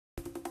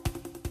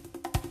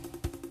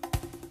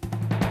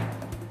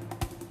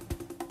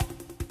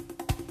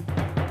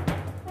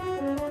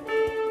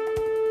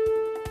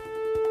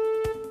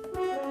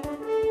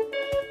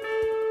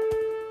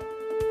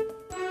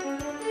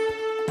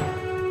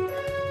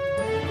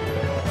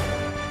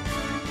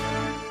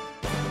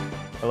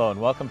Hello and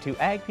welcome to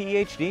Ag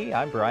PhD.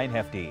 I'm Brian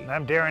Hefty. And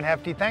I'm Darren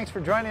Hefty. Thanks for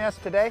joining us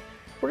today.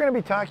 We're going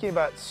to be talking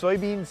about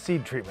soybean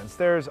seed treatments.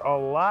 There's a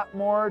lot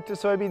more to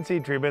soybean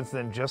seed treatments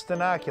than just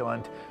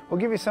inoculant. We'll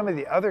give you some of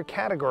the other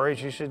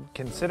categories you should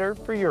consider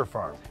for your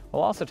farm.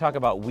 We'll also talk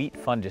about wheat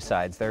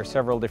fungicides. There are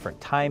several different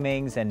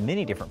timings and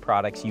many different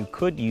products you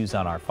could use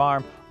on our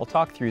farm. We'll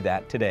talk through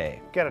that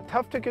today. Got a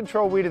tough to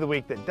control weed of the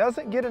week that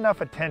doesn't get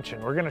enough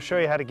attention. We're going to show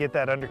you how to get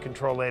that under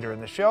control later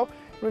in the show.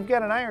 We've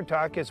got an iron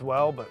talk as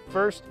well, but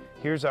first,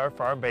 here's our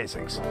farm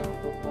basics.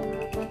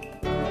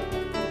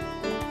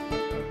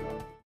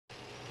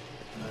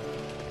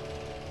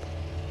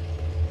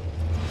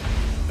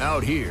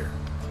 Out here,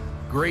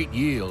 great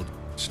yield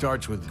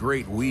starts with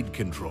great weed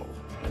control.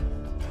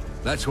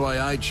 That's why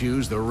I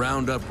choose the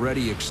Roundup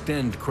Ready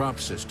Extend crop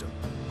system,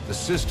 the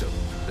system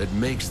that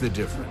makes the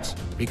difference,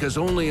 because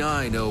only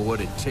I know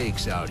what it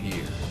takes out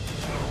here.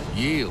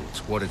 Yield's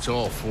what it's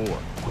all for.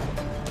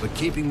 But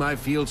keeping my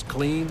fields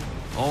clean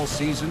all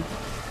season,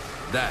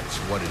 that's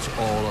what it's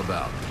all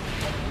about.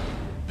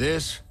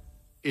 This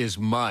is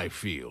my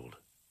field.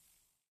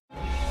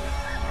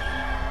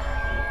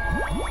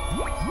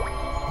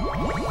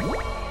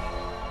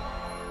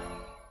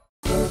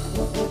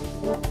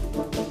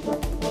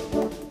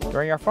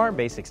 During our Farm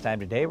Basics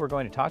time today, we're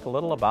going to talk a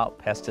little about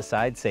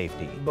pesticide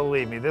safety.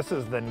 Believe me, this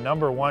is the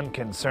 #1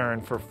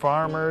 concern for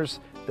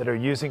farmers that are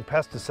using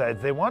pesticides.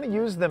 They want to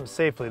use them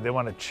safely. They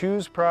want to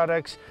choose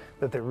products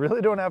that they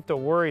really don't have to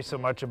worry so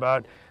much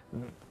about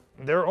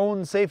their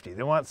own safety.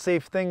 They want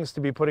safe things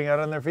to be putting out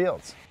on their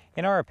fields.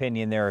 In our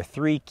opinion, there are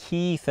 3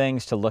 key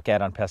things to look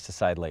at on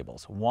pesticide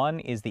labels. One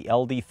is the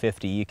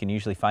LD50. You can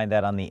usually find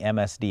that on the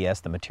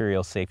MSDS, the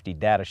Material Safety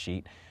Data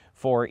Sheet,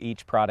 for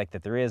each product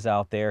that there is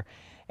out there.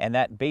 And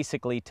that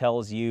basically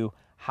tells you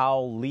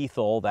how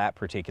lethal that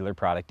particular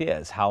product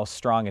is, how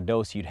strong a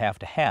dose you'd have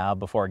to have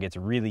before it gets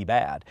really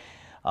bad.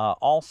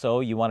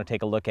 Also, you want to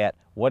take a look at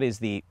what is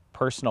the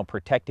personal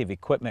protective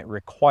equipment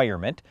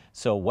requirement.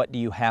 So what do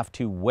you have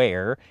to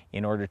wear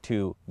in order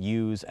to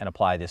use and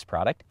apply this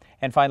product?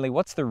 And finally,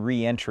 what's the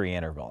re-entry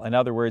interval? In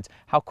other words,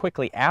 how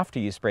quickly after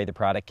you spray the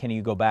product can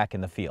you go back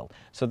in the field?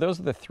 So those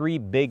are the 3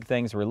 big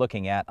things we're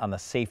looking at on the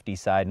safety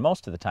side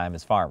most of the time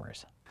as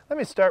farmers. Let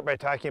me start by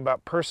talking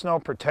about personal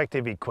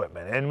protective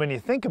equipment. And when you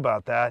think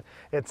about that,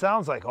 it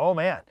sounds like, oh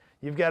man,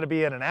 you've got to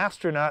be in an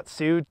astronaut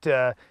suit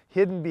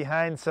hidden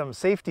behind some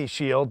safety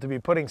shield to be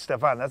putting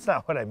stuff on. That's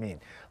not what I mean.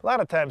 A lot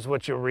of times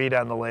what you'll read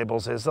on the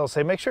labels is they'll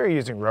say, make sure you're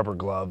using rubber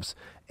gloves.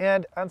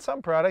 And on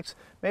some products,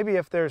 maybe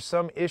if there's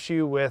some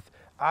issue with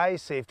eye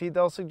safety,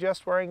 they'll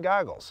suggest wearing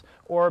goggles.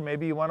 Or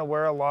maybe you want to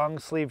wear a long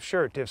sleeve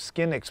shirt if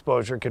skin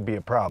exposure could be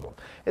a problem.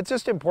 It's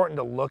just important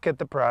to look at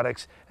the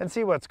products and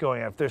see what's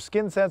going on. If there's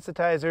skin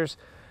sensitizers,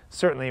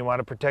 certainly you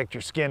want to protect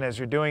your skin as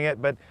you're doing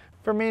it, but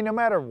for me, no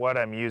matter what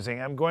I'm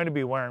using, I'm going to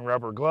be wearing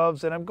rubber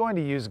gloves and I'm going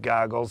to use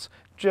goggles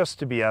just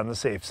to be on the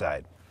safe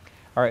side.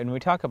 All right, when we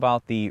talk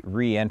about the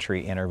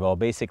re-entry interval,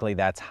 basically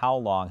that's how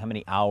long, how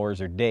many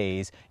hours or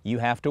days you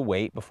have to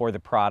wait before the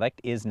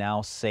product is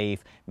now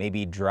safe,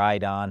 maybe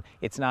dried on.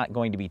 It's not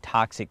going to be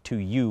toxic to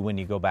you when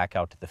you go back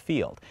out to the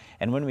field.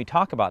 And when we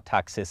talk about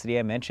toxicity,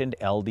 I mentioned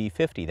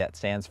LD50. That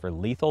stands for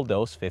lethal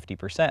dose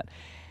 50%.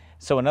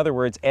 So in other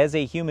words, as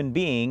a human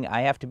being,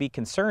 I have to be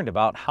concerned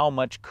about how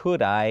much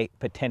could I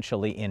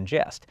potentially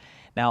ingest.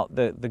 Now,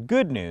 the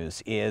good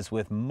news is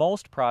with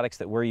most products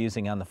that we're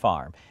using on the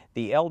farm,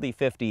 the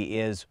LD50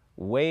 is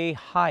way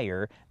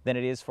higher than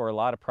it is for a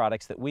lot of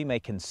products that we may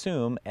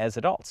consume as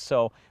adults.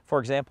 So, for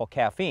example,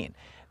 caffeine.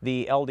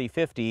 The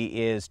LD50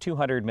 is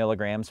 200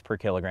 milligrams per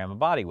kilogram of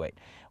body weight,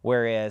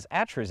 whereas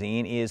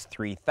atrazine is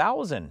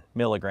 3,000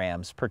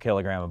 milligrams per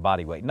kilogram of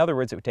body weight. In other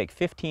words, it would take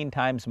 15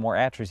 times more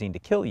atrazine to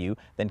kill you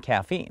than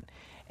caffeine.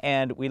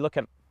 And we look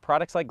at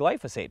products like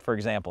glyphosate, for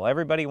example.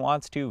 Everybody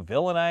wants to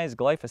villainize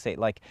glyphosate,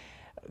 like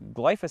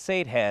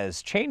glyphosate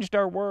has changed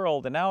our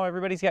world and now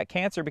everybody's got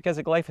cancer because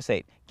of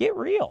glyphosate. Get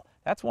real.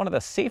 That's one of the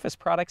safest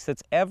products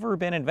that's ever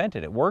been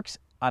invented. It works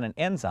on an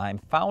enzyme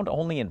found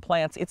only in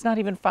plants. It's not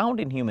even found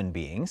in human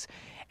beings.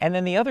 And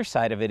then the other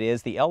side of it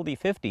is the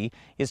LD50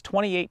 is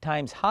 28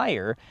 times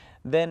higher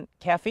than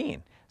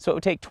caffeine. So it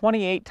would take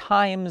 28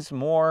 times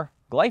more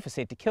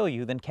glyphosate to kill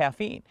you than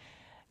caffeine.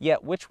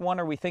 Yet which one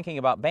are we thinking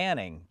about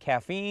banning?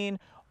 Caffeine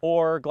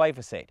or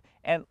glyphosate?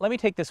 And let me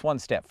take this one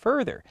step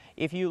further.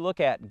 If you look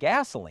at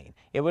gasoline,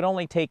 it would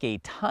only take a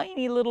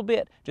tiny little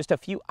bit, just a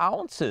few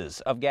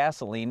ounces of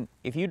gasoline,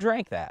 if you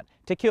drank that,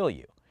 to kill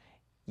you.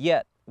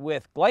 Yet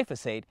with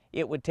glyphosate,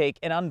 it would take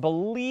an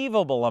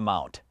unbelievable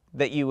amount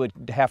that you would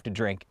have to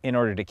drink in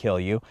order to kill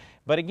you.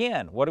 But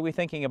again, what are we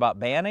thinking about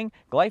banning?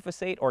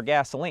 Glyphosate or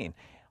gasoline?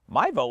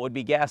 My vote would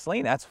be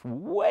gasoline. That's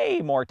way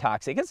more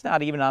toxic. It's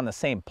not even on the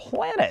same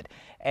planet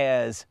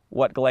as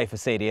what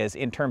glyphosate is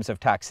in terms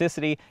of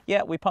toxicity.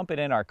 Yeah, we pump it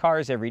in our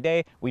cars every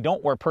day. We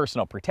don't wear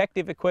personal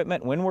protective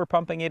equipment when we're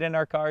pumping it in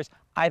our cars.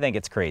 I think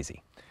it's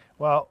crazy.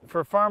 Well,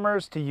 for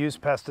farmers to use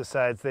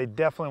pesticides, they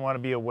definitely want to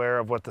be aware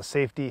of what the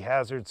safety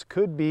hazards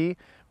could be.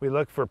 We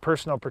look for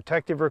personal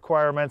protective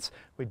requirements.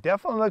 We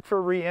definitely look for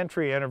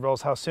re-entry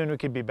intervals, how soon we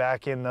could be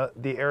back in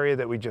the area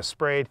that we just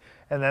sprayed.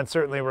 And then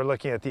certainly we're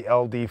looking at the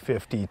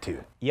LD50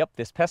 too. Yep,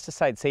 this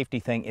pesticide safety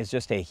thing is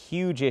just a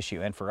huge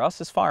issue. And for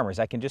us as farmers,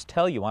 I can just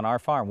tell you on our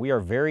farm, we are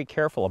very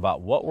careful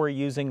about what we're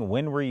using,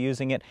 when we're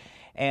using it.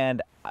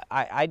 And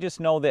I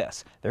just know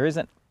this, there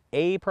isn't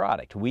a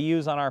product we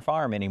use on our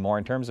farm anymore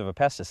in terms of a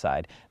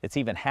pesticide that's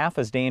even half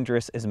as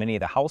dangerous as many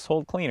of the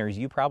household cleaners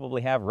you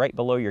probably have right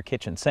below your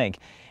kitchen sink,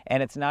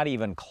 and it's not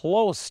even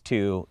close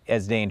to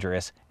as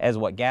dangerous as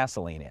what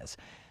gasoline is.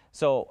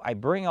 So I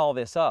bring all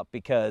this up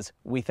because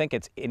we think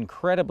it's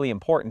incredibly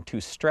important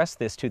to stress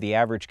this to the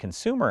average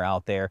consumer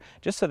out there,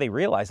 just so they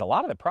realize a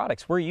lot of the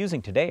products we're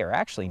using today are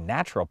actually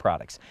natural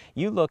products.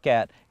 You look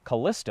at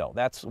Callisto,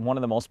 that's one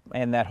of the most,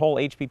 and that whole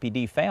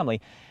HPPD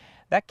family,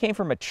 that came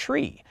from a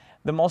tree.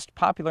 The most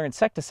popular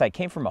insecticide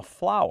came from a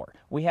flower.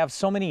 We have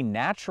so many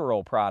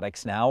natural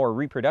products now, or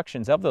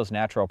reproductions of those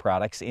natural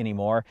products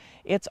anymore.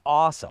 It's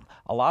awesome.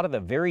 A lot of the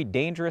very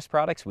dangerous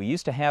products we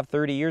used to have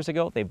 30 years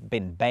ago, they've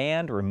been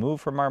banned,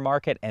 removed from our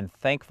market, and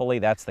thankfully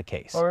that's the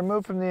case. Well,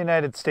 removed from the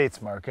United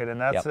States market, and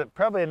that's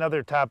probably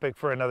another topic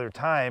for another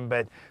time,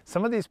 but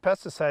some of these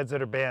pesticides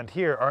that are banned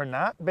here are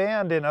not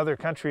banned in other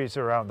countries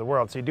around the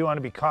world, so you do want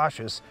to be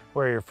cautious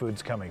where your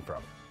food's coming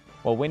from.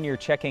 Well, when you're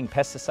checking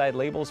pesticide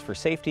labels for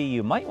safety,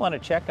 you might want to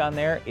check on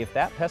there if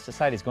that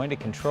pesticide is going to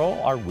control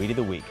our weed of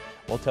the week.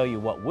 We'll tell you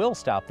what will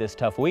stop this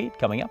tough weed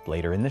coming up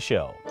later in the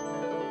show.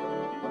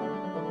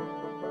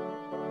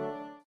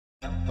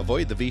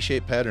 Avoid the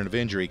V-shaped pattern of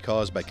injury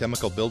caused by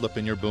chemical buildup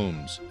in your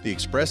booms. The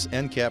Express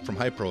End Cap from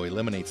Hypro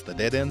eliminates the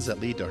dead ends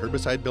that lead to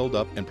herbicide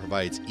buildup and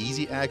provides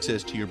easy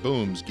access to your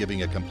booms,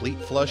 giving a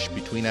complete flush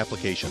between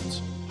applications.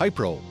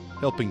 Hypro,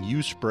 helping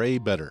you spray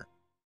better.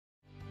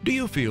 Do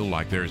you feel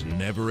like there's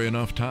never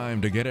enough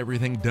time to get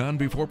everything done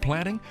before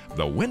planting?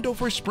 The window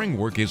for spring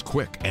work is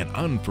quick and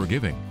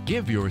unforgiving.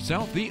 Give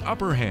yourself the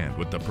upper hand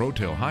with the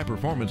ProTill High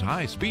Performance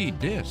High Speed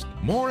Disc.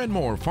 More and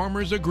more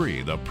farmers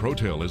agree the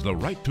ProTill is the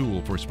right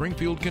tool for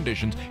springfield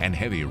conditions and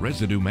heavy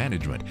residue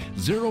management.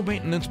 Zero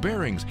maintenance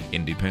bearings,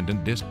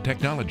 independent disc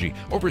technology,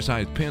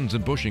 oversized pins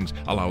and bushings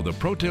allow the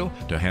ProTill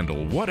to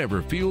handle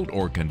whatever field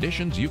or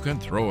conditions you can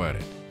throw at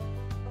it.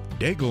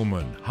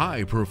 Degelman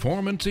High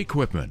Performance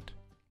Equipment.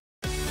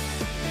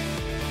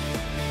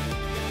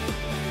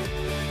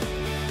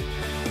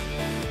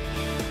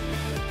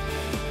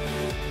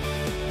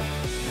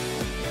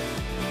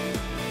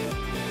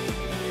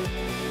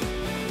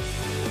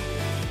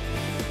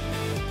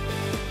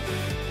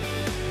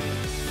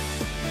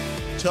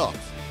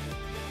 Tough,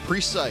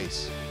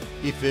 precise,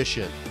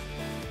 efficient.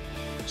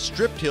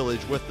 Strip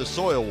tillage with the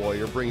Soil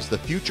Warrior brings the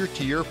future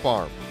to your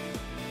farm.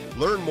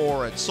 Learn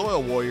more at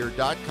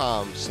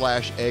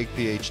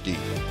soilwarrior.com/agphd.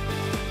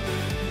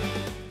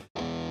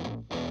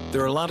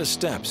 There are a lot of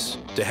steps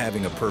to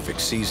having a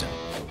perfect season.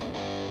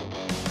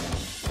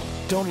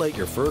 Don't let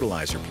your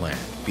fertilizer plan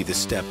be the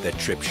step that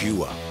trips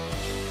you up.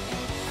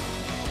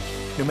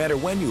 No matter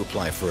when you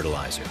apply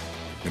fertilizer,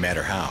 no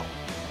matter how,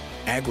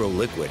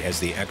 AgroLiquid has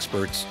the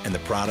experts and the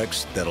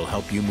products that'll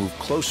help you move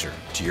closer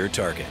to your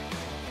target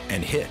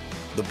and hit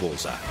the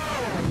bullseye.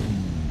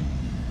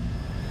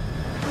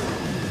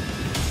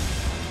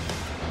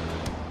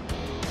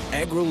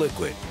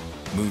 AgroLiquid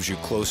moves you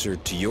closer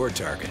to your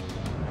target.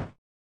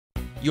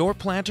 Your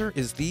planter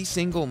is the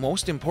single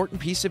most important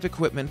piece of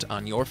equipment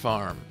on your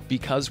farm,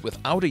 because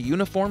without a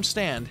uniform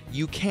stand,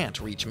 you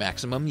can't reach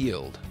maximum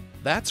yield.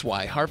 That's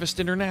why Harvest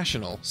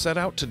International set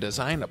out to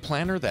design a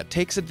planter that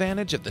takes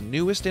advantage of the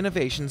newest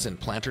innovations in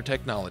planter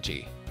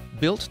technology.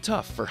 Built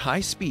tough for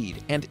high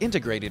speed and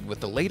integrated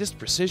with the latest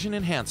precision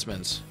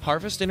enhancements,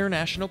 Harvest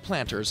International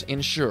planters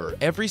ensure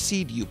every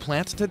seed you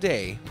plant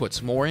today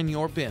puts more in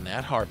your bin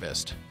at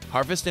harvest.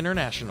 Harvest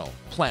International,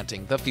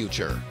 planting the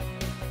future.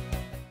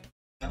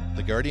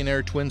 The Guardian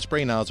Air Twin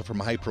Spray Nozzle from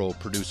Hypro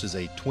produces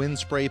a twin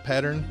spray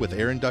pattern with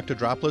air-inducted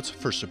droplets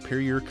for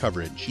superior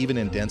coverage, even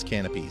in dense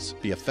canopies.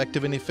 Be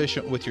effective and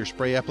efficient with your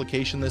spray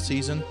application this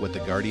season with the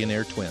Guardian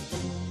Air Twin.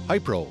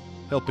 Hypro,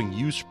 helping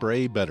you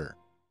spray better.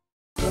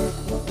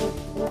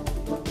 You've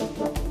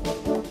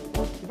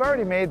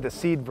already made the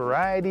seed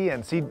variety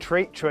and seed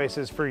trait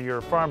choices for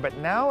your farm, but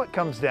now it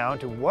comes down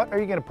to what are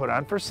you going to put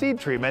on for seed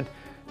treatment.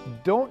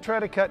 Don't try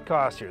to cut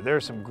costs here.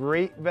 There's some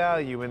great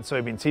value in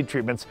soybean seed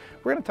treatments.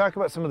 We're going to talk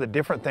about some of the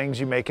different things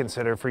you may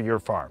consider for your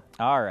farm.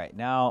 All right,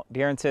 now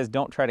Darren says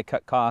don't try to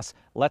cut costs.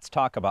 Let's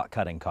talk about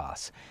cutting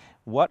costs.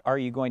 What are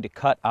you going to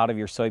cut out of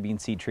your soybean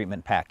seed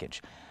treatment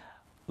package?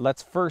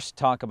 Let's first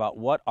talk about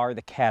what are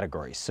the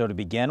categories. So to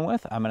begin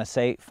with, I'm going to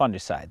say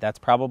fungicide. That's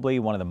probably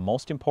one of the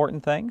most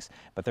important things,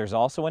 but there's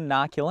also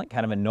inoculant,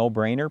 kind of a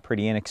no-brainer,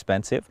 pretty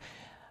inexpensive.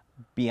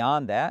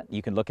 Beyond that,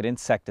 you can look at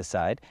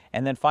insecticide.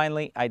 And then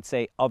finally, I'd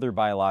say other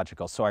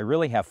biologicals. So I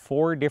really have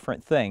 4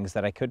 different things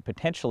that I could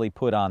potentially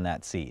put on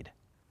that seed.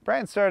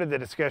 Brian started the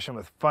discussion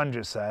with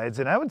fungicides,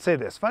 and I would say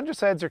this,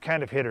 fungicides are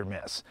kind of hit or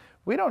miss.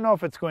 We don't know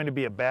if it's going to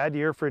be a bad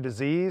year for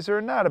disease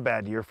or not a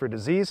bad year for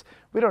disease.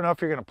 We don't know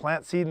if you're going to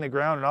plant seed in the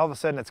ground and all of a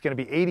sudden it's going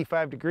to be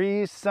 85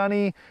 degrees,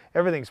 sunny,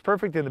 everything's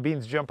perfect and the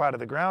beans jump out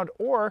of the ground,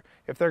 or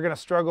if they're going to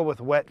struggle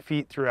with wet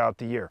feet throughout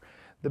the year.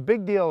 The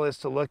big deal is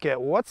to look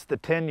at what's the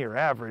 10-year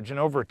average, and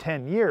over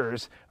 10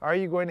 years, are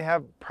you going to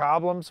have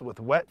problems with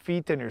wet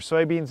feet in your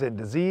soybeans and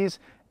disease?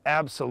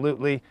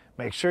 Absolutely.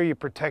 Make sure you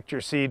protect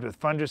your seed with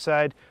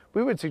fungicide.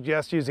 We would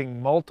suggest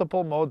using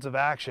multiple modes of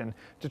action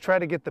to try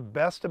to get the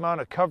best amount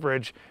of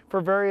coverage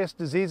for various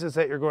diseases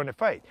that you're going to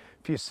fight.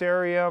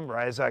 Fusarium,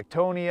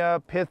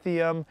 Rhizoctonia,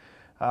 Pythium,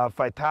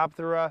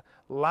 Phytophthora,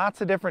 lots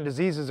of different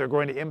diseases are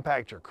going to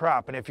impact your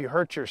crop. And if you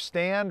hurt your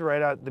stand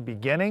right at the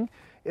beginning,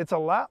 it's a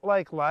lot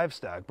like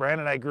livestock. Brian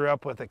and I grew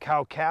up with a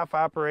cow-calf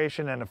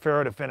operation and a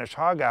farrow-to-finish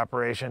hog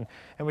operation,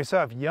 and we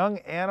saw if young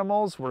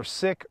animals were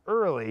sick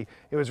early,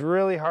 it was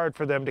really hard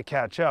for them to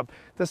catch up.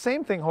 The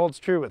same thing holds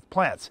true with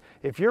plants.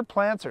 If your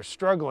plants are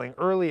struggling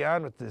early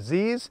on with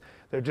disease,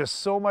 they're just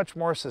so much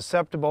more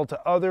susceptible to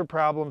other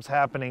problems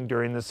happening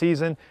during the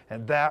season,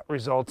 and that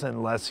results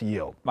in less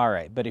yield. All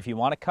right, but if you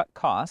want to cut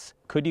costs,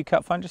 could you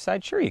cut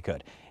fungicide? Sure you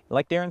could.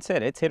 Like Darren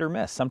said, it's hit or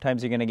miss.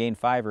 Sometimes you're going to gain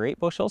 5 or 8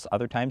 bushels,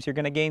 other times you're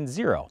going to gain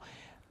 0.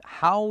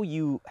 How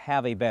you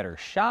have a better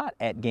shot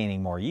at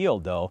gaining more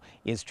yield, though,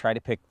 is try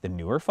to pick the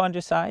newer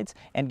fungicides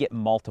and get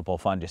multiple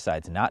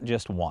fungicides, not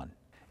just one.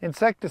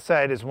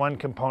 Insecticide is one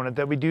component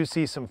that we do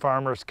see some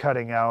farmers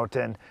cutting out,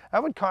 and I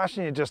would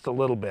caution you just a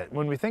little bit.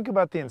 When we think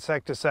about the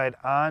insecticide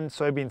on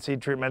soybean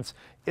seed treatments,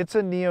 it's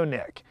a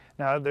neonic.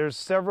 Now, there's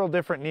several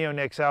different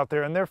neonics out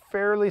there, and they're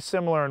fairly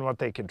similar in what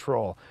they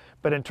control.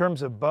 But in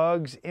terms of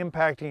bugs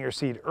impacting your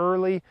seed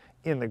early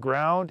in the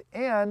ground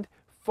and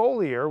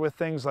foliar with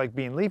things like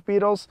bean leaf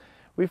beetles,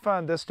 we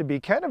found this to be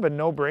kind of a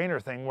no-brainer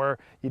thing where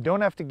you don't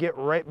have to get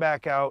right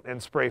back out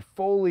and spray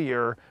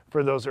foliar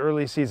for those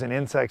early season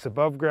insects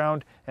above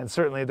ground, and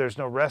certainly there's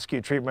no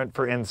rescue treatment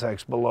for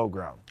insects below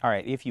ground. All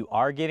right, if you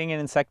are getting an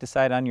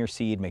insecticide on your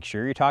seed, make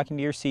sure you're talking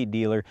to your seed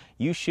dealer.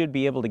 You should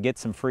be able to get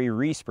some free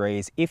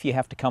resprays if you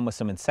have to come with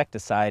some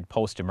insecticide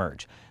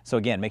post-emerge. So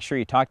again, make sure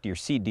you talk to your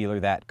seed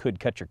dealer. That could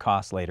cut your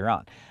costs later on.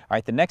 All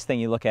right, the next thing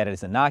you look at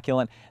is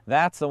inoculant.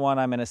 That's the one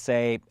I'm going to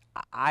say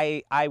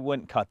I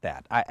wouldn't cut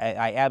that.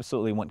 I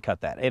absolutely wouldn't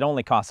cut that. It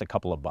only costs a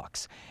couple of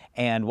bucks.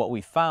 And what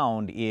we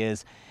found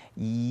is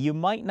you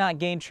might not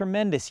gain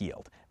tremendous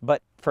yield,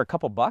 but for a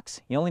couple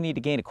bucks, you only need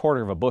to gain a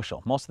quarter of a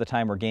bushel. Most of the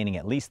time we're gaining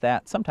at least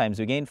that. Sometimes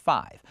we gain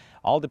 5.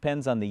 All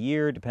depends on the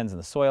year, depends on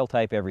the soil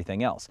type,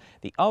 everything else.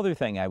 The other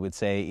thing I would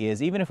say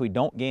is even if we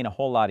don't gain a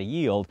whole lot of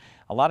yield,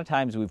 a lot of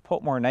times we've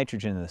put more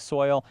nitrogen in the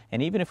soil,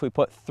 and even if we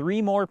put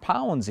 3 more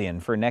pounds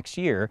in for next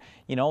year,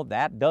 you know,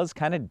 that does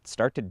kind of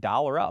start to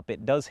dollar up.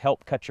 It does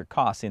help cut your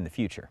costs in the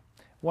future.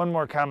 One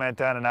more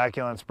comment on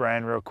inoculants,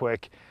 Brian, real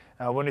quick.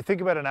 When you think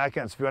about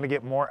inoculants, if you want to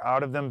get more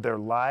out of them, they're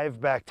live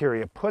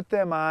bacteria. Put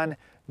them on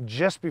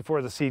just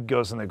before the seed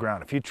goes in the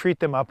ground. If you treat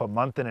them up a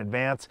month in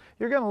advance,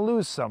 you're going to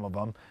lose some of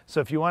them. So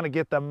if you want to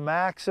get the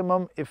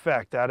maximum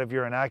effect out of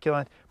your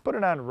inoculant, put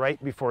it on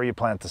right before you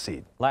plant the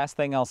seed. Last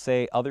thing I'll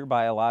say, other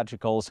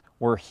biologicals,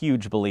 we're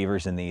huge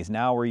believers in these.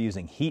 Now we're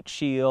using Heat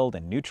Shield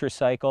and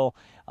Nutricycle,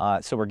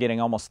 so we're getting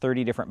almost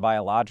 30 different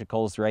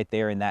biologicals right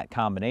there in that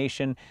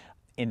combination.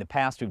 In the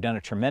past, we've done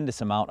a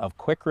tremendous amount of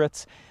Quick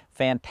Roots.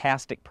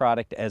 Fantastic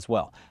product as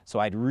well. So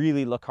I'd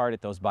really look hard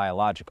at those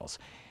biologicals.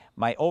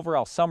 My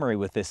overall summary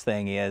with this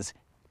thing is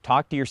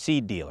talk to your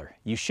seed dealer.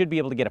 You should be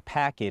able to get a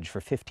package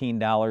for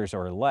 $15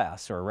 or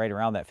less, or right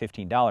around that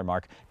 $15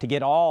 mark, to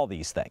get all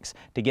these things,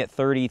 to get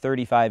 30,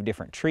 35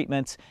 different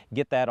treatments,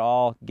 get that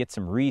all, get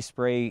some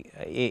respray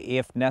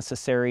if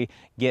necessary,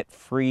 get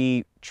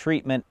free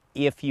treatment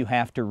if you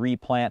have to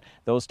replant,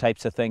 those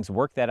types of things.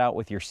 Work that out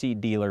with your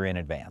seed dealer in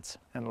advance.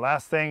 And the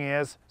last thing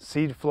is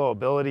seed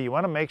flowability. You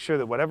want to make sure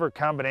that whatever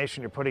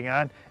combination you're putting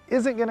on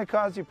isn't going to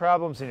cause you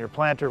problems in your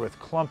planter with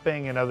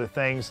clumping and other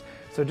things.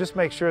 So just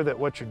make sure that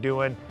what you're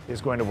doing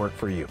is going to work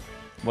for you.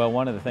 Well,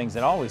 one of the things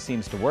that always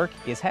seems to work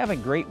is having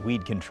great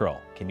weed control.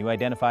 Can you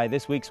identify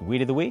this week's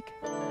Weed of the Week?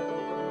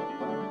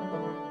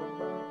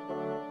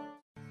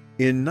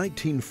 In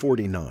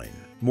 1949,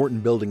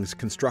 Morton Buildings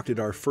constructed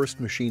our first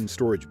machine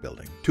storage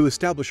building to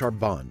establish our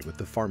bond with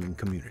the farming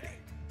community.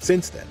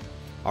 Since then,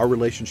 our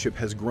relationship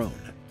has grown,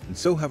 and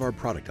so have our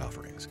product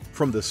offerings.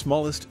 From the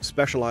smallest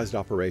specialized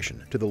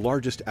operation to the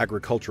largest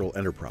agricultural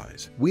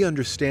enterprise, we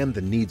understand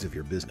the needs of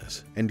your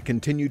business and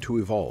continue to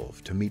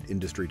evolve to meet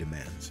industry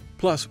demands.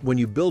 Plus, when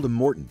you build a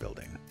Morton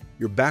building,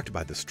 you're backed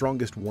by the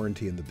strongest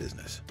warranty in the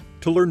business.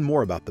 To learn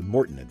more about the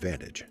Morton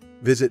Advantage,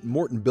 visit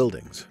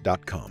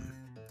mortonbuildings.com.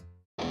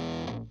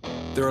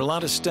 There are a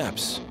lot of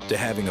steps to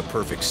having a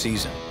perfect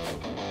season.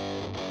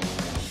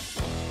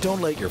 Don't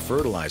let your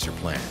fertilizer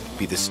plan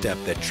be the step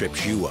that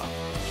trips you up.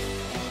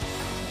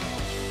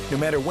 No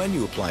matter when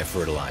you apply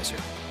fertilizer,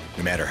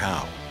 no matter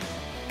how,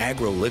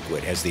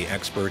 AgroLiquid has the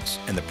experts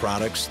and the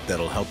products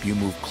that'll help you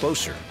move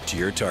closer to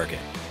your target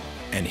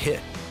and hit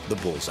the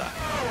bullseye.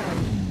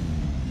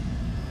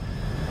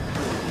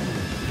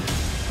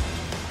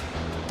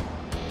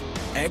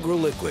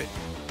 AgroLiquid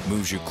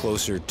moves you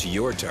closer to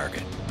your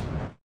target.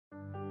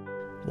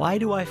 Why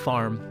do I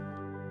farm?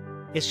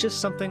 It's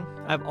just something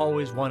I've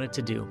always wanted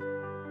to do.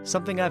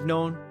 Something I've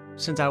known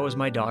since I was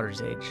my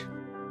daughter's age.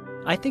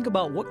 I think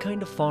about what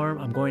kind of farm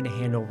I'm going to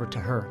hand over to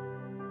her,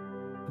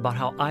 about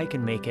how I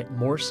can make it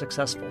more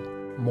successful,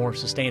 more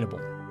sustainable.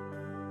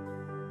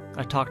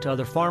 I talk to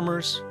other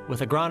farmers,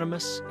 with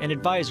agronomists and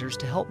advisors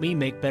to help me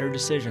make better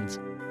decisions,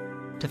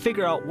 to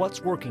figure out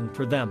what's working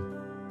for them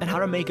and how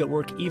to make it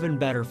work even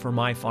better for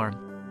my farm.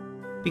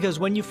 Because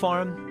when you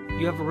farm,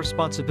 you have a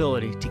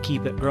responsibility to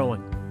keep it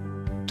growing,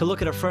 to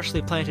look at a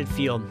freshly planted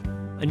field,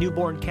 a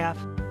newborn calf,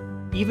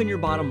 even your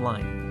bottom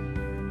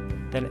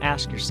line. Then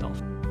ask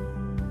yourself,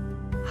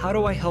 how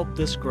do I help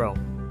this grow?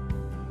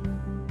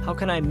 How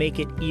can I make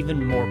it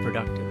even more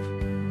productive?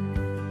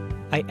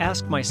 I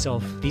ask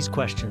myself these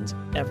questions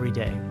every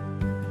day,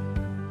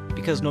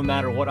 because no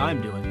matter what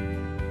I'm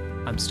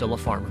doing, I'm still a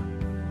farmer.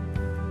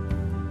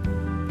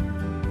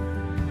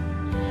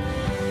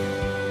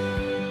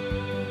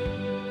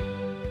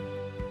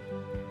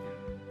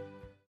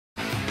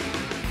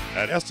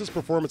 At Estes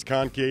Performance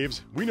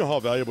Concaves, we know how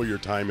valuable your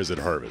time is at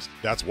harvest.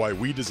 That's why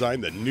we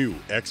designed the new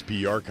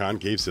XPR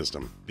concave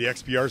system. The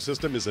XPR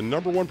system is the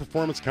 #1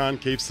 performance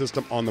concave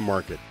system on the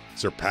market,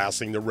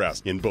 surpassing the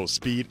rest in both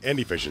speed and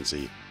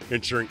efficiency,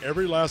 ensuring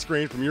every last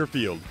grain from your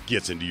field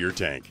gets into your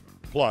tank.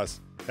 Plus,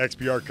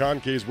 XPR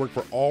concaves work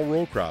for all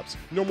row crops.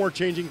 No more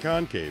changing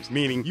concaves,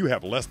 meaning you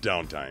have less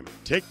downtime.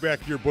 Take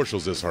back your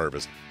bushels this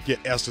harvest. Get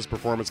Estes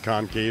Performance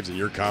Concaves in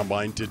your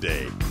combine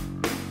today.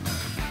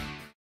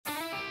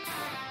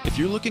 If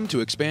you're looking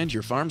to expand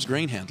your farm's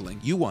grain handling,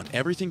 you want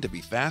everything to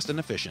be fast and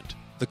efficient.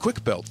 The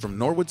Quick Belt from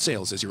Norwood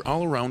Sales is your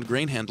all-around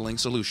grain handling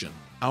solution.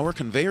 Our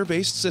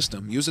conveyor-based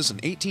system uses an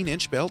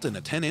 18-inch belt and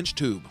a 10-inch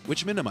tube,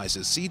 which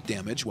minimizes seed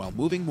damage while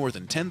moving more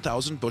than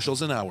 10,000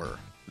 bushels an hour.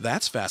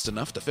 That's fast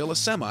enough to fill a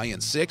semi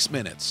in 6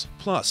 minutes.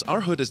 Plus,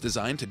 our hood is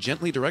designed to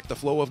gently direct the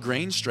flow of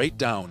grain straight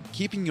down,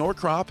 keeping your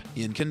crop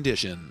in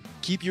condition.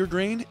 Keep your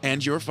grain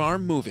and your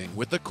farm moving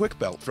with the Quick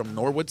Belt from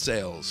Norwood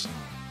Sales.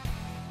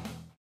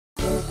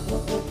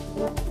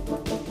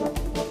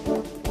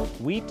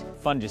 Wheat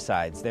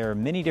fungicides. There are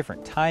many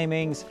different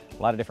timings,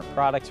 a lot of different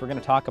products. We're going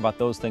to talk about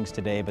those things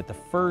today, but the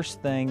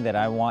first thing that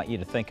I want you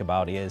to think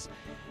about is,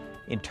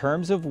 in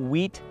terms of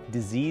wheat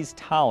disease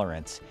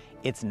tolerance,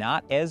 it's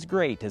not as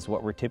great as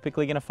what we're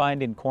typically going to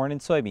find in corn and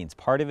soybeans.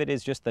 Part of it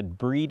is just the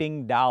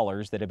breeding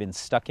dollars that have been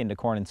stuck into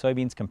corn and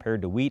soybeans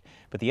compared to wheat.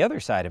 But the other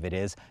side of it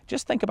is,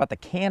 just think about the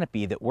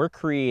canopy that we're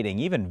creating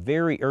even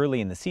very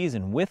early in the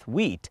season with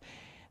wheat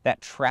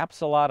that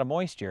traps a lot of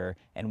moisture,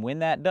 and when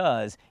that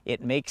does,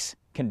 it makes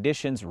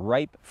conditions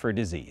ripe for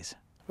disease.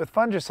 With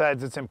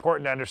fungicides, it's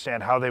important to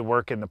understand how they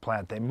work in the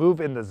plant. They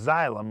move in the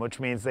xylem, which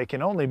means they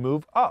can only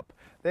move up.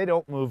 They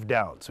don't move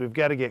down. So we've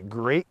got to get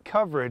great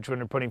coverage when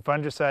we're putting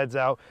fungicides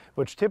out,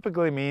 which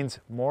typically means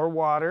more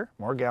water,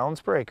 more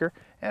gallons per acre,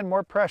 and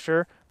more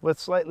pressure with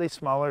slightly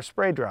smaller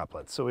spray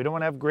droplets. So we don't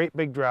want to have great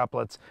big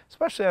droplets,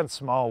 especially on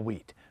small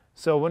wheat.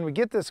 So when we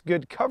get this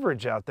good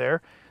coverage out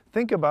there,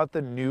 think about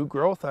the new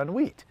growth on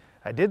wheat.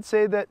 I did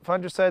say that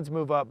fungicides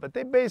move up, but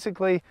they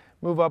basically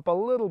move up a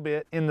little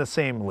bit in the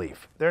same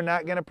leaf. They're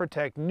not going to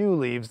protect new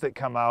leaves that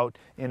come out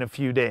in a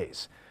few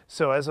days.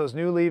 So as those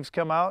new leaves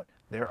come out,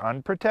 they're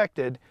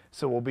unprotected,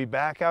 so we'll be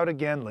back out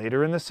again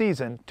later in the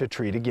season to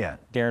treat again.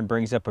 Darren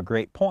brings up a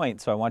great point,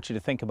 so I want you to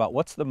think about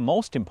what's the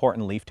most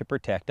important leaf to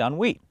protect on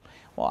wheat.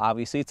 Well,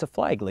 obviously it's a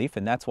flag leaf,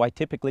 and that's why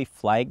typically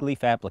flag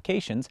leaf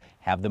applications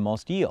have the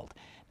most yield.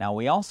 Now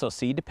we also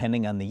see,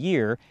 depending on the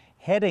year,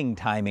 heading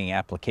timing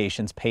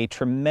applications pay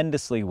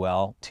tremendously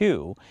well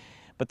too.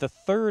 But the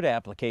third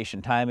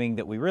application timing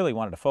that we really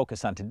wanted to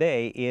focus on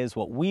today is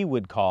what we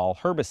would call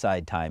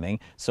herbicide timing.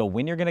 So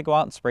when you're going to go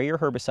out and spray your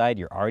herbicide,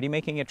 you're already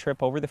making a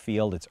trip over the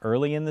field, it's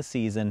early in the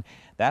season.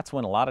 That's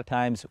when a lot of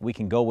times we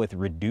can go with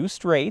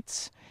reduced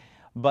rates,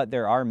 but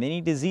there are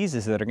many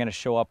diseases that are going to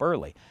show up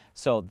early.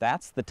 So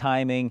that's the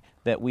timing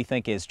that we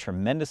think is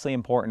tremendously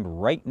important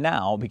right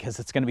now, because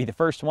it's going to be the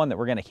first one that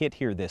we're going to hit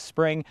here this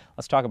spring.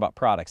 Let's talk about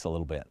products a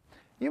little bit.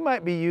 You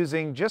might be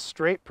using just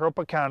straight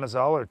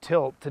propiconazole or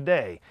tilt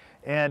today,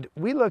 and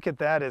we look at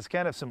that as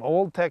kind of some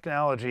old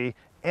technology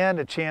and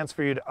a chance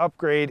for you to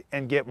upgrade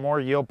and get more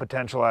yield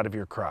potential out of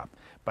your crop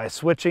by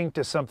switching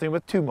to something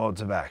with 2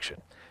 modes of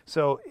action.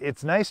 So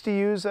it's nice to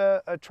use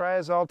a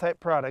triazole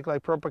type product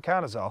like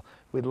propiconazole.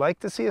 We'd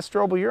like to see a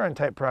strobilurin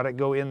type product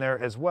go in there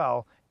as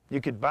well. You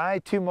could buy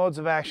 2 modes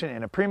of action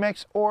in a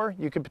premix, or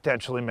you could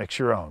potentially mix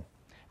your own.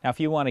 Now, if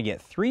you want to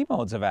get 3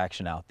 modes of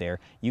action out there,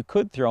 you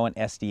could throw an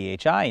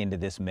SDHI into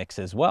this mix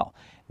as well.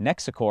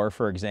 Nexicor,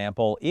 for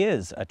example,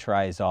 is a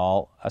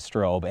triazole, a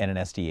strobe, and an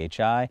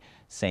SDHI.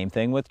 Same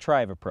thing with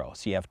Trivapro.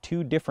 So you have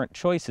 2 different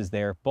choices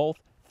there, both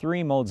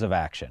 3 modes of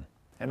action.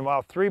 And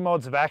while 3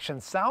 modes of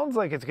action sounds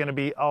like it's going to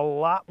be a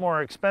lot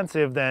more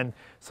expensive than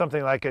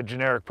something like a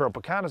generic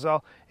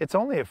propiconazole, it's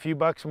only a few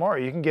bucks more.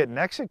 You can get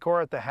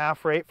Nexicor at the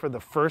half rate for the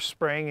first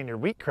spraying in your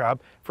wheat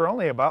crop for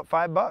only about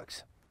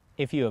 $5.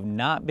 If you have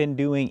not been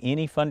doing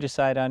any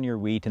fungicide on your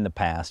wheat in the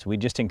past, we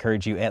just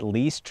encourage you at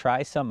least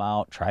try some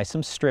out, try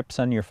some strips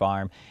on your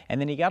farm,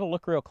 and then you got to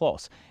look real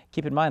close.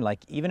 Keep in mind,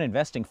 like even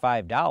investing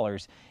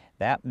 $5,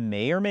 that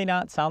may or may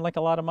not sound like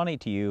a lot of money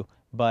to you,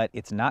 but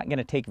it's not going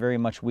to take very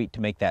much wheat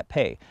to make that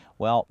pay.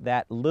 Well,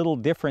 that little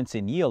difference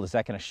in yield, is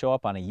that going to show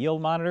up on a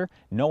yield monitor?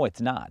 No, it's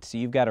not. So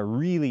you've got to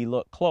really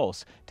look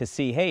close to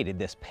see, hey, did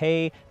this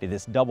pay? Did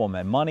this double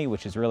my money,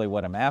 which is really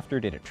what I'm after?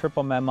 Did it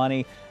triple my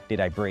money? Did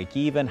I break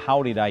even?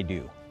 How did I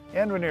do?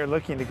 And when you're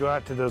looking to go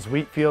out to those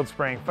wheat fields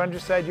spraying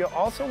fungicide, you'll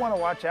also want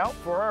to watch out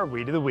for our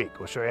Weed of the Week.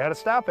 We'll show you how to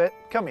stop it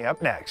coming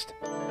up next.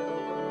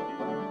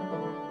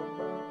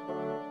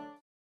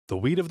 The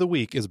Weed of the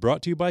Week is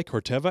brought to you by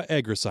Corteva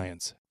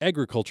Agriscience,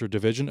 Agriculture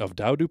Division of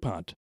Dow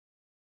DuPont.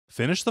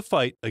 Finish the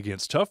fight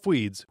against tough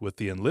weeds with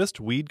the Enlist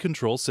Weed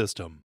Control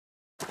System.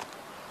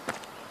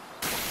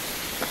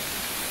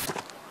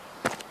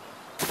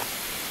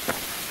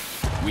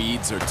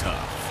 Weeds are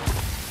tough,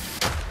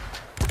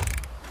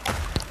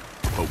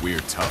 but we're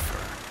tougher.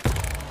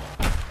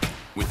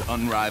 With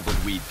unrivaled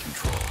weed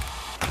control,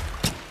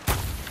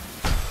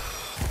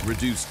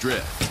 reduced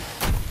drift,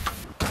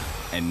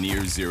 and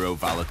near zero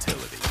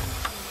volatility.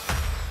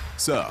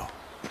 So,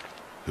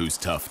 who's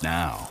tough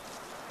now?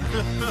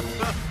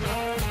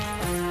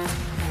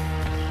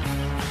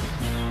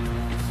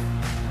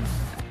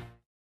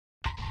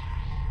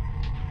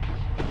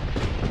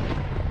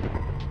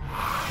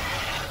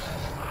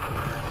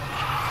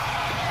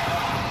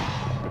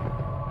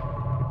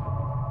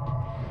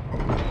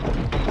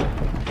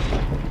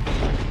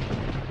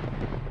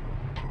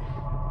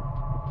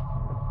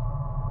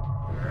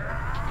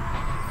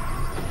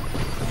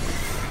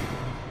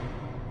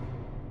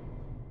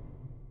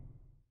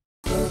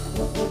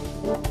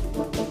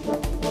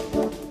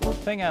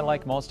 The thing I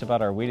like most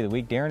about our Weed of the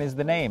Week, Darren, is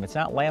the name. It's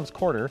not Lamb's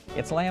Quarter,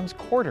 it's Lamb's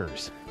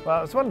Quarters.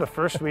 Well, it's one of the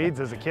first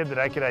weeds as a kid that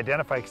I could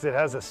identify because it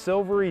has a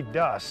silvery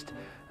dust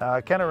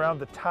kind of around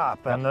the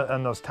top and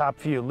those top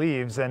few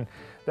leaves, and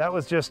that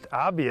was just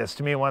obvious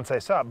to me once I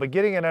saw it. But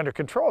getting it under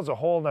control is a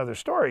whole nother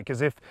story,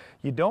 because if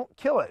you don't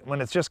kill it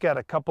when it's just got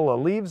a couple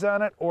of leaves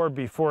on it or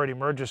before it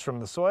emerges from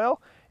the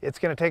soil, it's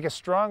going to take a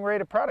strong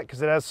rate of product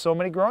because it has so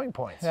many growing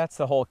points. That's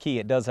the whole key.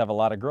 It does have a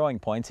lot of growing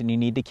points, and you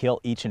need to kill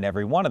each and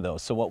every one of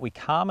those. So what we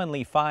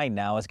commonly find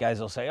now is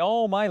guys will say,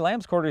 oh, my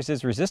Lamb's Quarters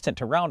is resistant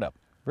to Roundup.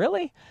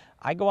 Really?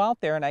 I go out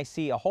there and I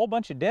see a whole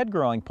bunch of dead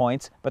growing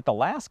points, but the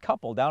last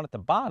couple down at the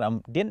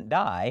bottom didn't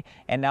die,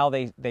 and now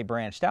they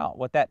branched out.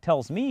 What that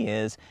tells me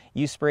is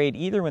you sprayed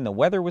either when the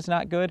weather was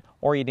not good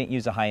or you didn't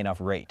use a high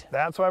enough rate.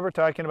 That's why we're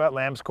talking about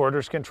Lamb's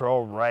Quarters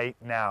control right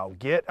now.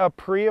 Get a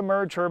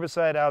pre-emerge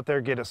herbicide out there,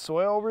 get a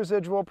soil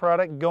residual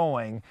product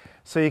going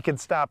so you can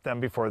stop them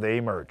before they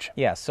emerge.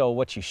 Yeah, so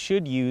what you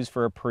should use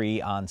for a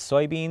pre on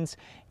soybeans,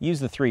 use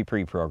the 3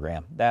 pre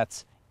program.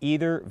 That's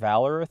either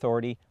Valor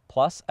Authority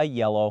plus a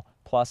yellow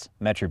plus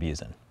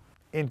metribuzin.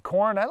 In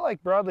corn, I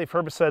like broadleaf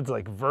herbicides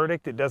like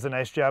Verdict. It does a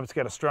nice job. It's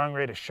got a strong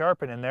rate of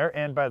Sharpen in there.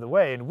 And by the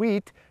way, in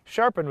wheat,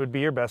 Sharpen would be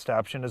your best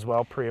option as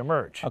well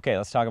pre-emerge. Okay,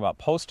 let's talk about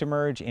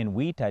post-emerge. In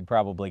wheat, I'd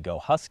probably go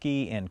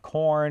Husky. In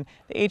corn,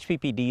 the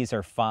HPPDs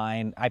are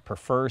fine. I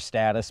prefer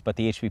Status, but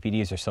the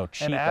HPPDs are so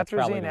cheap. And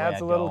atrazine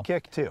adds a little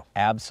kick too.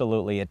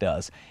 Absolutely, it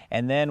does.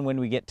 And then when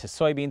we get to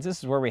soybeans, this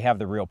is where we have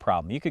the real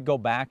problem. You could go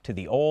back to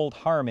the old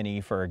Harmony,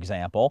 for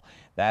example.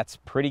 That's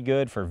pretty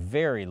good for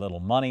very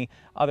little money.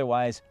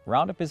 Otherwise,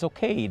 Roundup is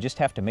okay. You just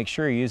have to make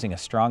sure you're using a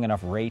strong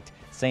enough rate.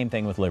 Same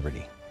thing with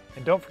Liberty.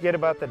 And don't forget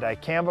about the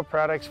dicamba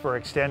products for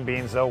Extend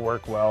beans. They'll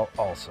work well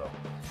also.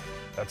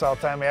 That's all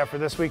time we have for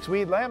this week's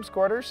Weed Lamb's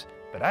Quarters,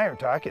 but Iron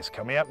Talk is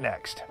coming up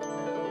next.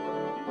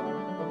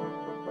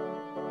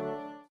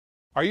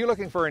 Are you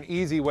looking for an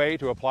easy way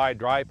to apply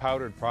dry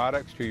powdered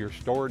products to your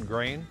stored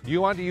grain? Do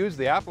you want to use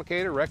the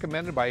applicator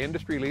recommended by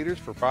industry leaders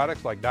for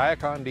products like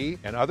Diacon D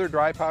and other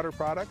dry powder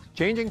products?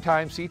 Changing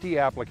Time CT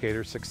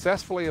applicators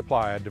successfully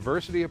apply a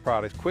diversity of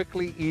products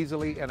quickly,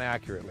 easily, and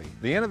accurately.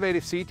 The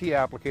innovative CT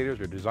applicators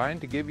are designed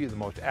to give you the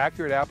most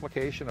accurate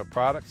application of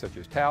products such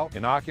as talc,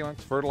 inoculants,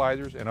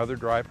 fertilizers, and other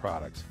dry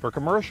products. For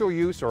commercial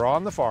use or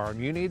on the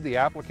farm, you need the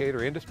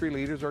applicator industry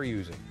leaders are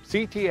using.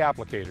 CT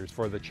applicators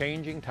for the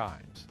changing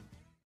times.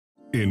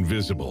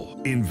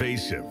 Invisible,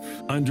 invasive,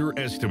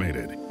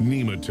 underestimated.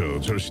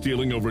 Nematodes are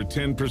stealing over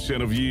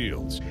 10% of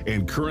yields,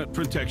 and current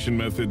protection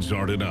methods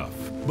aren't enough.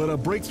 But a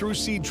breakthrough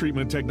seed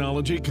treatment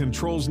technology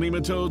controls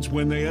nematodes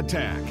when they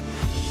attack.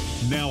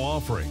 Now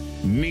offering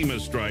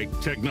NemaStrike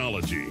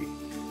technology.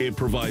 It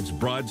provides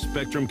broad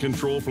spectrum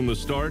control from the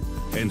start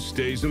and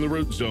stays in the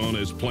root zone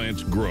as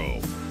plants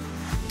grow.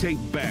 Take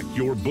back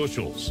your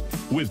bushels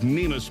with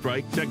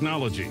NemaStrike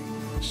technology.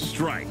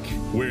 Strike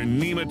where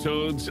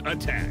nematodes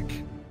attack.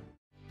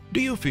 Do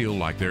you feel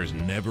like there's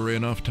never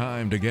enough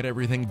time to get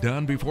everything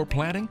done before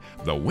planting?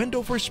 The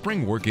window for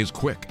spring work is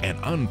quick and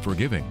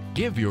unforgiving.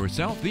 Give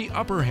yourself the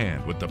upper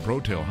hand with the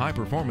ProTill High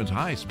Performance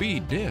High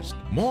Speed Disc.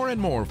 More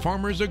and more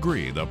farmers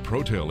agree the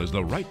ProTill is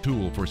the right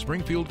tool for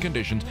Springfield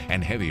conditions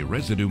and heavy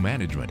residue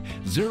management.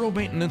 Zero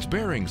maintenance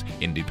bearings,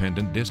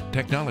 independent disc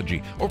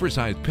technology,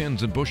 oversized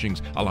pins and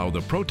bushings allow the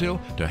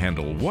ProTill to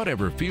handle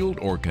whatever field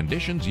or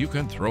conditions you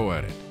can throw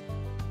at it.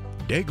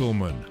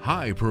 Degelman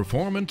High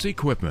Performance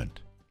Equipment.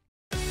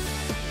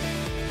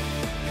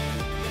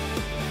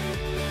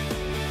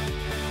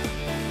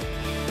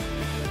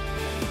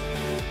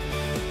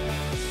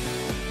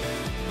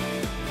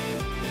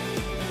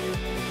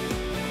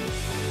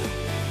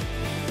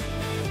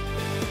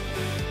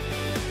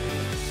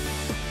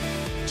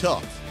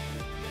 Tough,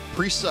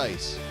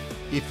 precise,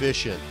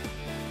 efficient.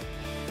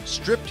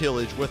 Strip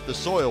tillage with the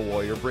Soil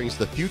Warrior brings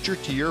the future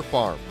to your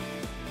farm.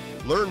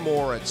 Learn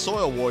more at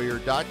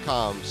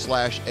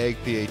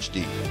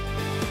soilwarrior.com/agphd.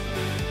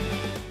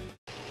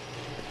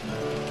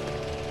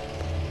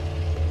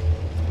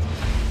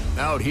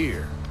 Out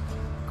here,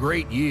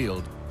 great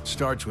yield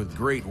starts with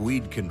great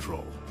weed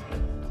control.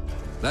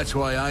 That's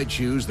why I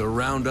choose the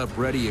Roundup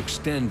Ready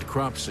Extend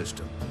crop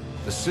system,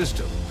 the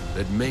system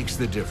that makes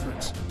the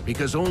difference,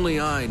 because only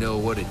I know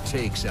what it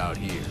takes out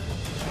here.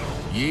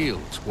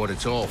 Yield's what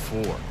it's all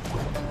for.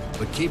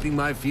 But keeping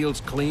my fields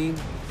clean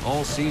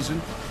all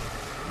season,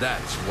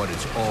 that's what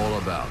it's all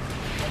about.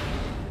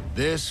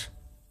 This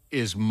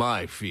is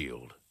my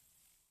field.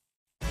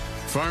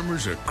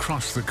 Farmers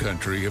across the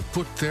country have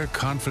put their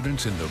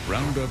confidence in the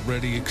Roundup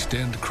Ready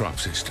Extend crop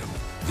system.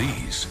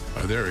 These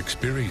are their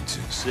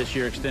experiences. This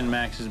year, Extend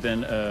Max has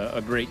been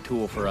a great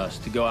tool for us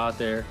to go out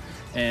there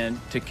and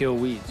to kill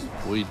weeds.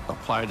 We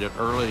applied it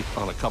early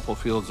on a couple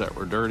fields that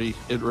were dirty.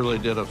 It really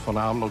did a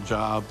phenomenal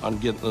job on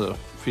getting the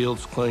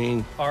fields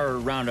clean. Our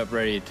Roundup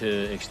Ready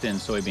to Extend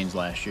soybeans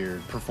last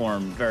year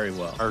performed very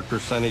well. Our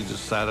percentage of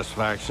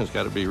satisfaction's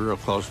got to be real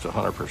close to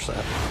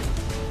 100%.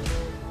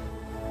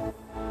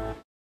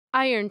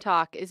 Iron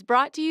Talk is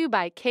brought to you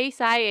by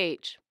Case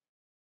IH.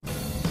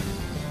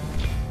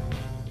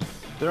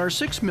 There are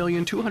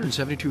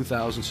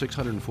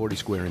 6,272,640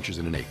 square inches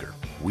in an acre.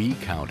 We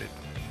counted.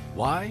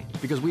 Why?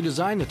 Because we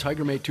designed the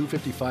TigerMate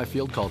 255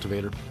 field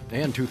cultivator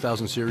and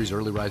 2000 series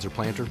early riser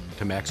planter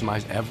to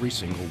maximize every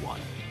single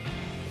one.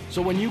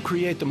 So when you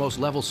create the most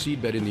level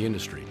seedbed in the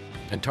industry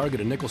and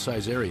target a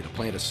nickel-size area to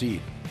plant a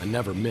seed and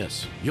never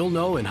miss, you'll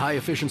know in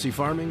high-efficiency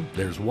farming,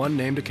 there's one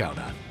name to count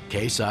on.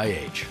 Case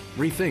IH.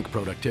 Rethink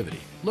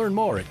productivity. Learn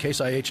more at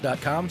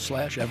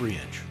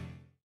caseih.com/everyinch.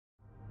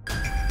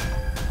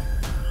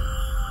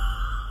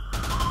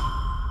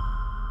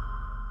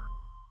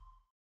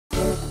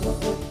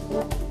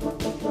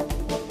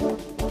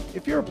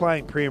 If you're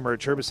applying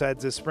pre-emerge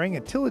herbicides this spring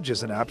and tillage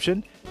is an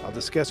option, I'll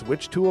discuss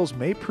which tools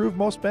may prove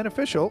most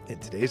beneficial in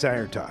today's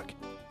Iron Talk.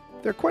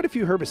 There are quite a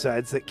few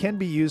herbicides that can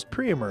be used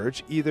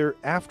pre-emerge either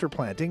after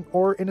planting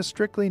or in a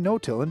strictly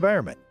no-till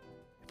environment.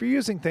 If you're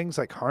using things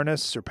like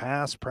Harness,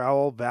 Surpass,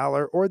 Prowl,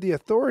 Valor, or the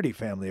Authority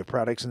family of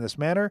products in this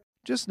manner,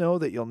 just know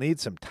that you'll need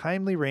some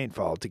timely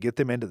rainfall to get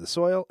them into the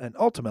soil and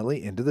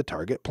ultimately into the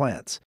target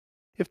plants.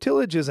 If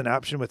tillage is an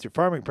option with your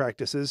farming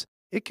practices,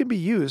 it can be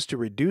used to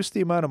reduce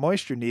the amount of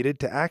moisture needed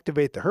to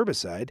activate the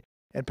herbicide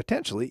and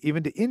potentially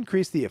even to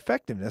increase the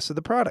effectiveness of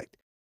the product.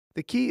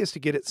 The key is to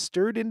get it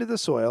stirred into the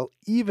soil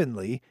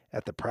evenly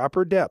at the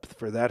proper depth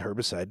for that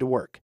herbicide to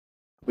work.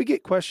 We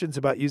get questions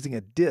about using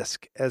a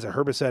disc as a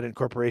herbicide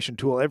incorporation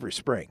tool every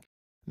spring.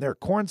 And there are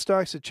corn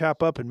stalks to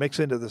chop up and mix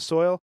into the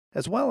soil,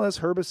 as well as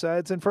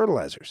herbicides and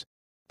fertilizers.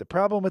 The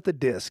problem with the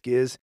disc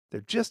is there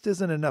just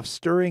isn't enough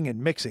stirring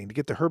and mixing to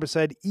get the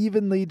herbicide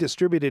evenly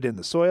distributed in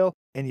the soil,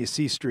 and you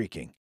see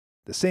streaking.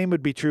 The same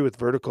would be true with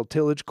vertical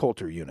tillage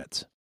coulter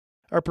units.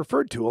 Our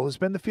preferred tool has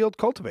been the field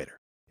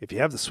cultivator. If you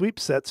have the sweep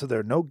set so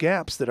there are no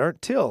gaps that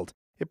aren't tilled,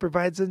 it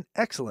provides an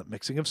excellent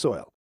mixing of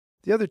soil.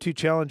 The other two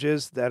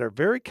challenges that are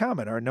very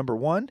common are number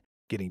 1,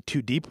 getting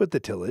too deep with the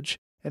tillage,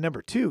 and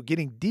number 2,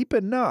 getting deep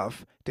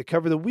enough to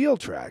cover the wheel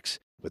tracks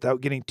without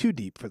getting too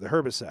deep for the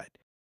herbicide.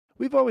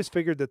 We've always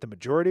figured that the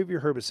majority of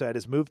your herbicide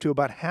is moved to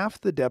about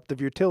half the depth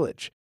of your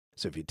tillage.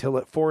 So if you till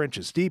it 4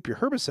 inches deep, your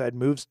herbicide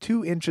moves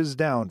 2 inches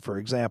down, for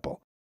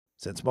example.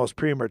 Since most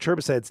pre-emerge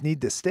herbicides need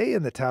to stay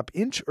in the top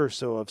inch or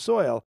so of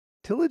soil,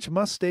 tillage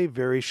must stay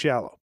very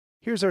shallow.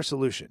 Here's our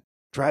solution.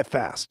 Drive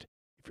fast.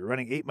 If you're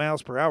running 8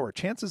 miles per hour,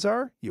 chances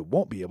are you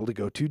won't be able to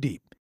go too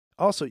deep.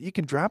 Also, you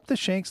can drop the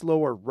shanks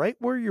lower right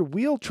where your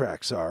wheel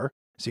tracks are,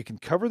 so you can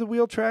cover the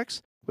wheel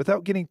tracks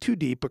without getting too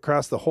deep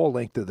across the whole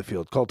length of the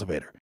field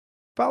cultivator.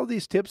 Follow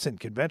these tips in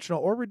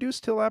conventional or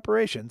reduced till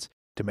operations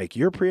to make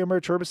your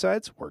pre-emerge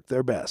herbicides work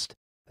their best.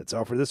 That's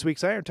all for this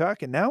week's Iron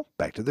Talk, and now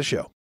back to the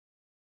show.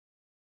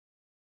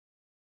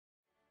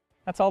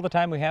 That's all the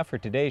time we have for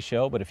today's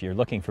show, but if you're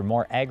looking for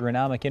more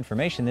agronomic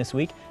information this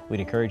week, we'd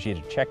encourage you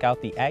to check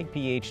out the Ag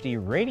PhD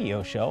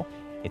radio show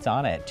It's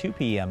on at 2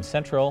 p.m.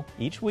 Central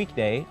each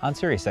weekday on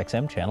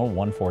SiriusXM Channel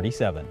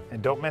 147.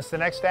 And don't miss the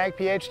next Ag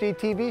PhD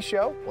TV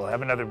show. We'll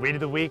have another Weed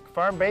of the Week,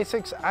 Farm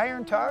Basics,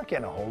 Iron Talk,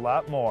 and a whole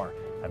lot more.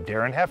 I'm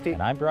Darren Hefty.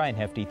 And I'm Brian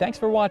Hefty. Thanks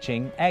for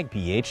watching Ag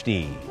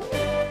PhD.